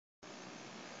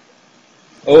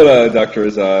Hola, Dr.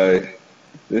 Azai.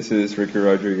 This is Ricky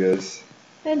Rodriguez.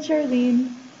 And Charlene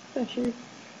Fisher.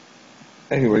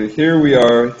 Anyway, here we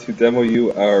are to demo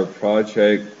you our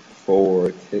project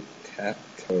for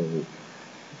tic-tac-toe.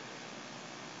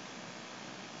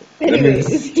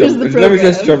 Anyways, here's the program. Let me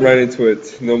just jump right into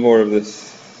it. No more of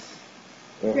this.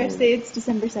 Rest day, it's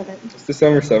December 7th. It's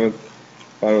December 7th,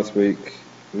 finals week.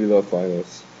 We love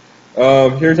finals.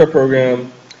 Here's our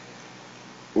program.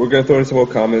 We're going to throw in some more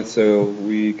comments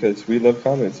because we love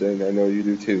comments, and I know you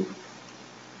do too.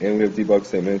 And we have debug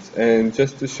statements. And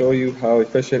just to show you how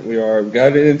efficient we are, we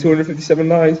got it in 257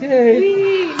 lines. Yay!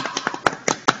 Whee!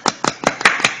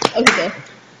 Okay, go.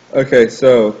 Okay,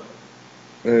 so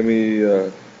let me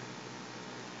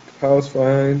compile's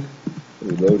fine.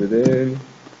 Let me load it in.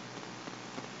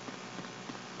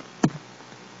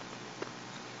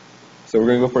 So we're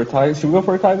going to go for a tie. Should we go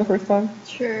for a tie the first time?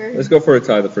 Sure. Let's go for a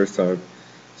tie the first time.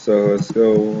 So let's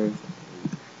go.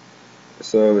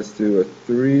 So let's do a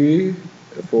 3, a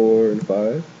 4, and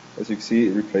 5. As you can see,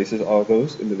 it replaces all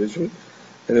those individually.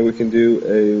 And then we can do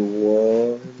a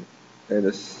 1 and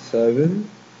a 7.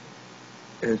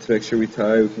 And to make sure we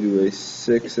tie, we can do a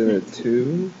 6 and a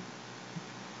 2.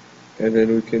 And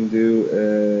then we can do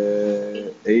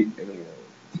a 8 and a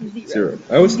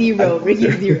 1. 0. Ricky,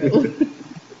 0.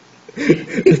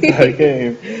 Tie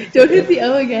game. Don't hit the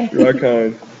O again. Rock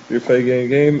on. Replay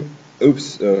game.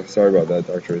 Oops. Oh, sorry about that,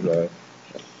 Dr. Azai.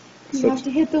 You have to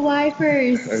hit the Y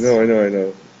first. I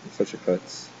know. Such a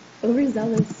klutz.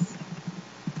 Overzealous.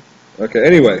 Okay,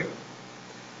 anyway.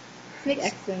 Let's make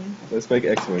X win. Let's make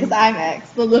X win. Because I'm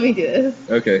X. Well, let me do this.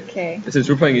 Okay. Okay. Since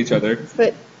we're playing each other. Let's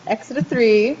put X at a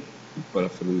 3. But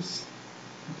if we lose.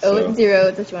 O at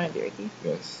 0. That's what you want to do, Ricky.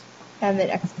 Yes. And then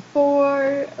X at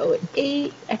 4. O at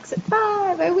 8. X at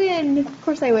 5. I win. Of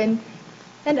course I win.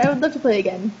 And I would love to play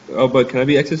again. Oh, but can I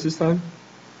be X's this time?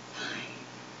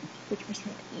 Which person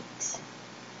would eat?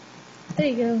 There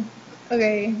you go.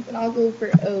 Okay, then I'll go for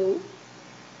O.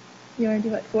 You want to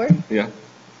do what, 4? Yeah.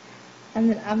 And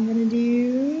then I'm going to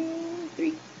do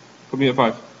 3. Put me at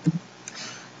 5.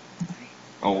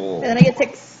 Oh. And then I get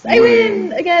 6. I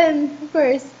win again, of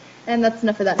course. And that's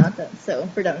enough of that nonsense, so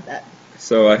we're done with that.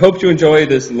 So I hope you enjoyed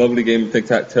this lovely game of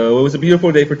tic-tac-toe. It was a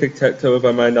beautiful day for tic-tac-toe, if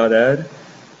I might not add.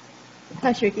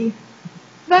 Hush, Ricky.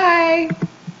 Bye!